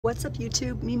What's up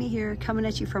YouTube? Mimi here, coming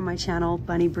at you from my channel,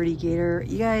 Bunny Birdy Gator.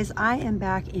 You guys, I am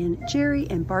back in Jerry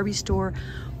and Barbie store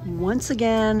once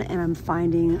again, and I'm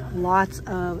finding lots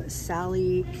of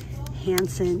Sally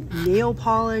Hansen nail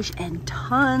polish and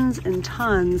tons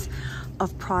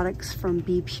of products from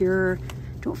Be Pure.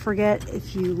 Don't forget,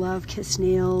 if you love Kiss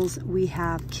Nails, we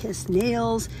have Kiss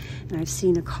Nails, and I've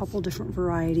seen a couple different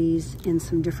varieties in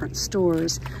some different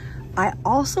stores. I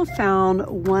also found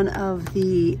one of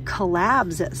the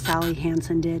collabs that Sally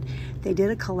Hansen did. They did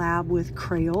a collab with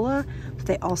Crayola, but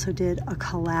they also did a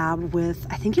collab with,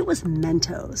 I think it was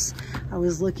Mentos. I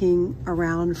was looking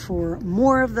around for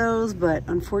more of those, but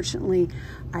unfortunately,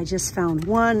 I just found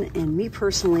one. And me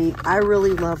personally, I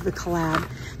really love the collab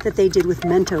that they did with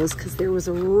Mentos because there was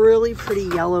a really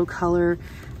pretty yellow color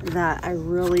that I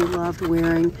really loved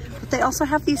wearing. But they also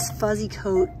have these fuzzy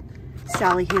coat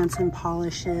Sally Hansen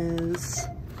polishes.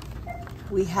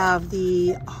 We have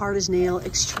the Hard as Nail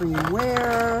Extreme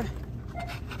Wear,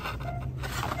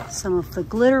 some of the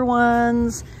glitter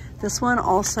ones. This one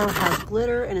also has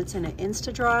glitter and it's in an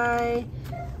Insta Dry.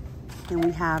 And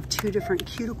we have two different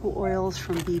cuticle oils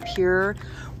from Be Pure.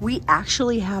 We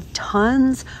actually have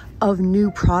tons of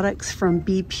new products from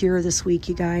Be Pure this week,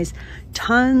 you guys.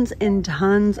 Tons and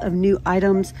tons of new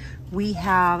items. We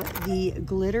have the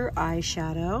glitter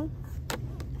eyeshadow,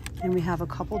 and we have a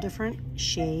couple different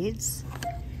shades.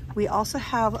 We also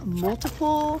have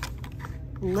multiple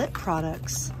lip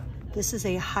products. This is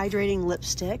a hydrating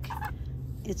lipstick.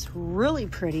 It's really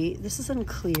pretty. This is in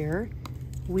clear.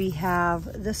 We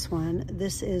have this one.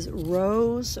 This is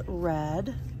Rose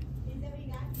Red.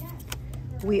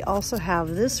 We also have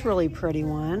this really pretty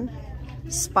one,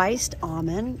 Spiced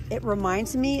Almond. It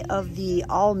reminds me of the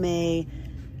Almay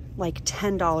like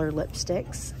 $10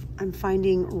 lipsticks. I'm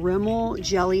finding Rimmel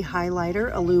Jelly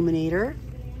Highlighter Illuminator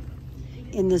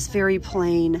in this very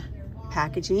plain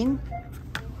packaging.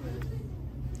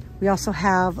 We also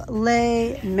have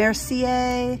Le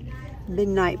Mercier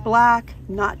Midnight Black,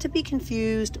 not to be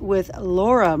confused with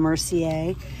Laura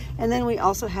Mercier. And then we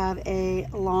also have a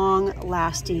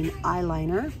long-lasting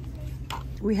eyeliner.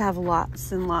 We have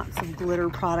lots and lots of glitter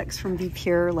products from Be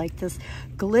Pure, like this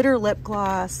glitter lip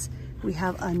gloss. We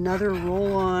have another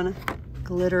roll-on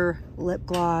glitter lip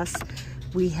gloss.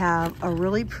 We have a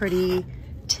really pretty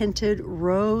tinted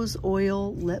rose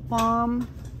oil lip balm.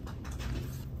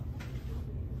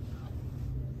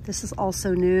 This is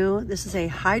also new. This is a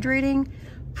hydrating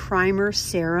primer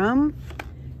serum.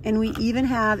 And we even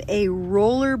have a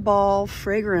rollerball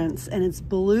fragrance, and it's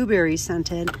blueberry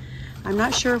scented. I'm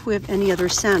not sure if we have any other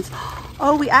scents.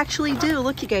 Oh, we actually do.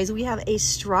 Look, you guys, we have a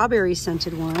strawberry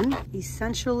scented one.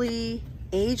 Essentially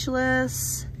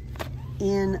Ageless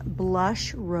in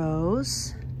Blush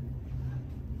Rose.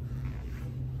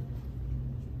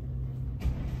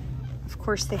 Of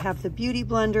course, they have the beauty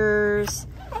blenders,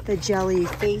 the jelly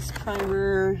face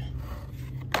primer,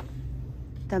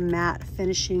 the matte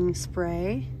finishing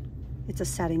spray. It's a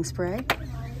setting spray.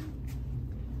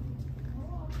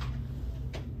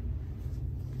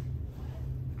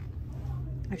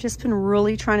 I've just been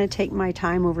really trying to take my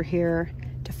time over here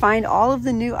to find all of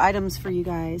the new items for you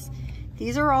guys.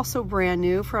 These are also brand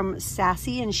new from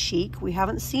Sassy and Chic. We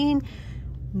haven't seen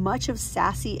much of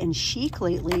Sassy and Chic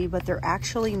lately, but they're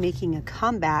actually making a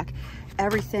comeback.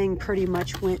 Everything pretty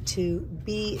much went to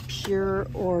Be Pure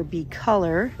or Be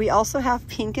Color. We also have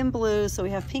pink and blue. So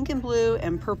we have pink and blue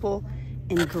and purple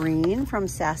and green from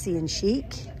Sassy and Chic.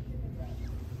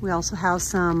 We also have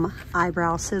some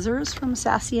eyebrow scissors from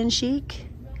Sassy and Chic.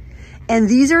 And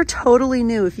these are totally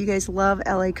new. If you guys love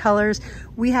LA colors,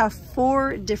 we have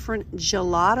 4 different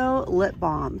gelato lip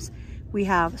balms. We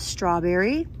have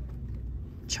strawberry,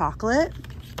 chocolate,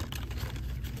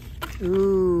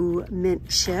 ooh, mint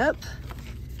chip,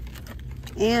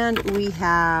 and we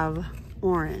have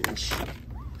orange.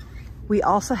 We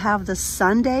also have the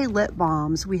Sundae lip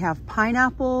balms. We have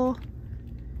pineapple,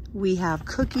 we have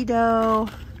cookie dough.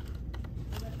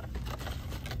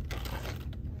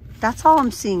 That's all I'm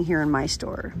seeing here in my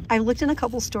store. I've looked in a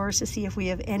couple stores to see if we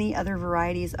have any other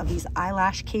varieties of these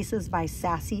eyelash cases by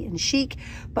Sassy and Chic,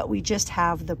 but we just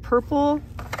have the purple,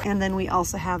 and then we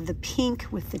also have the pink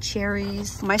with the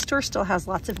cherries. My store still has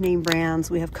lots of name brands.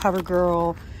 We have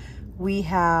CoverGirl, we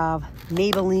have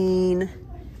Maybelline,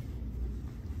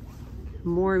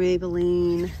 more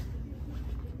Maybelline.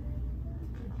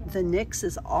 The NYX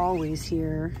is always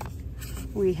here.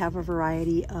 We have a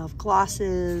variety of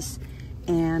glosses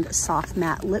and soft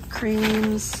matte lip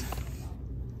creams.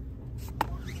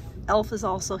 e.l.f. is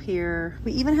also here.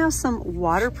 We even have some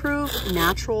waterproof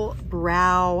natural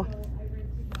brow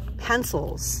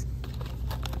pencils.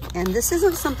 And this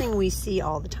isn't something we see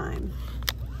all the time.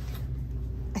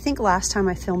 think last time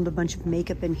I filmed a bunch of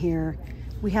makeup in here,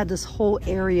 we had this whole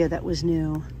area that was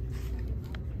new.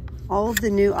 All of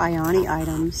the new Ioni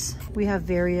items. We have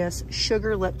various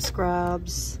sugar lip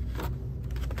scrubs,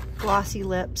 glossy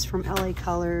lips from LA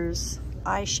Colors,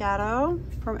 eyeshadow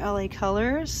from LA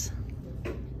Colors,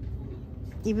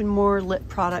 even more lip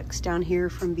products down here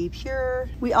from Be Pure.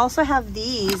 We also have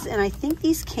these, and I think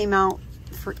these came out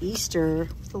for Easter,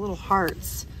 the little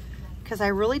hearts, because I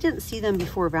really didn't see them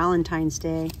before Valentine's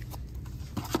Day.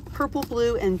 Purple,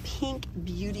 blue, and pink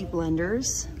beauty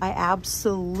blenders. I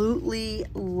absolutely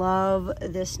love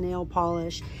this nail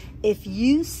polish. If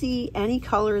you see any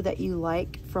color that you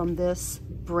like from this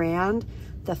brand,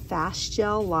 the Fast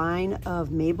Gel line of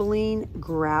Maybelline,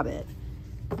 grab it.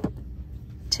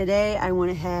 Today I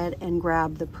went ahead and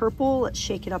grabbed the purple. Let's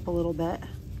shake it up a little bit.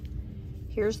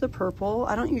 Here's the purple.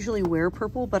 I don't usually wear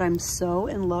purple, but I'm so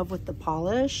in love with the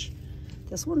polish.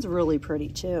 This one's really pretty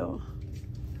too.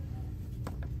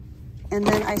 And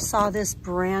then I saw this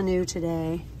brand new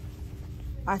today.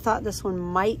 I thought this one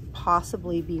might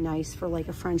possibly be nice for like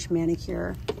a French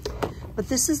manicure. But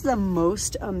this is the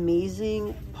most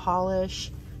amazing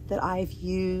polish that I've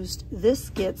used. This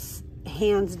gets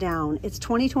hands down. It's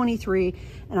 2023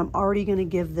 and I'm already gonna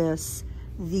give this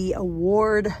the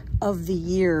award of the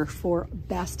year for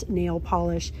best nail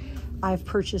polish. I've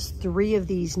purchased 3 of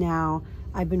these now.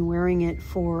 I've been wearing it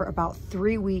for about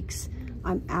 3 weeks.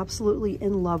 I'm absolutely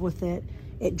in love with it.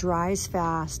 It dries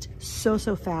fast, so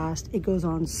fast. It goes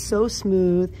on so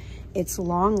smooth. It's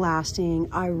long lasting.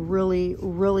 I really,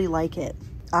 really like it.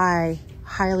 I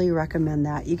highly recommend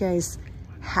that. You guys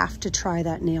have to try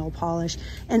that nail polish.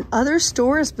 And other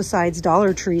stores besides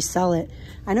Dollar Tree sell it.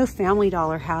 I know Family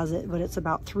Dollar has it, but it's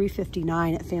about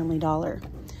 $3.59 at Family Dollar.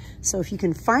 So if you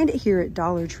can find it here at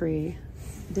Dollar Tree,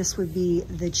 this would be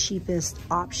the cheapest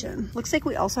option. Looks like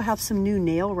we also have some new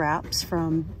nail wraps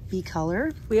from Be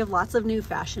Color. We have lots of new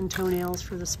fashion toenails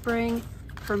for the spring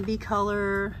from Be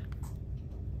Color.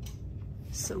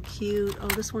 So cute. Oh,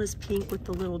 this one is pink with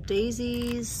the little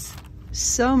daisies.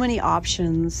 So many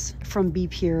options from Be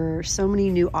Pure. So many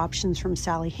new options from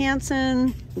Sally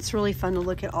Hansen. It's really fun to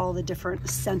look at all the different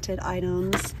scented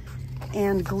items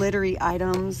and glittery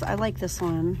items. I like this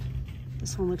one.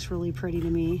 This one looks really pretty to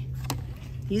me.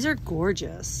 These are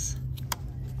gorgeous.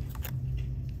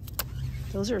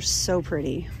 Those are so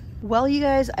pretty. Well, you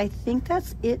guys, I think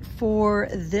that's it for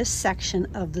this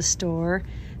section of the store.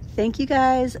 Thank you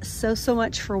guys so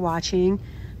much for watching.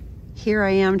 Here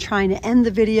I am trying to end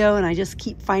the video and I just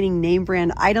keep finding name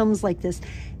brand items like this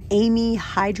Amy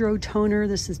Hydro Toner.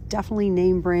 This is definitely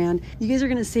name brand. You guys are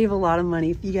gonna save a lot of money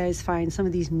if you guys find some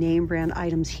of these name brand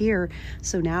items here.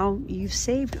 So now you've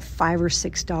saved $5 or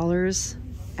 $6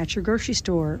 at your grocery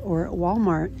store or at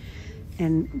Walmart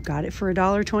and got it for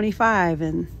 $1.25.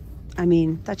 And I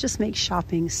mean, that just makes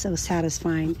shopping so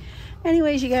satisfying.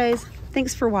 Anyways, you guys,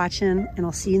 thanks for watching and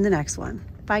I'll see you in the next one.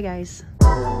 Bye guys.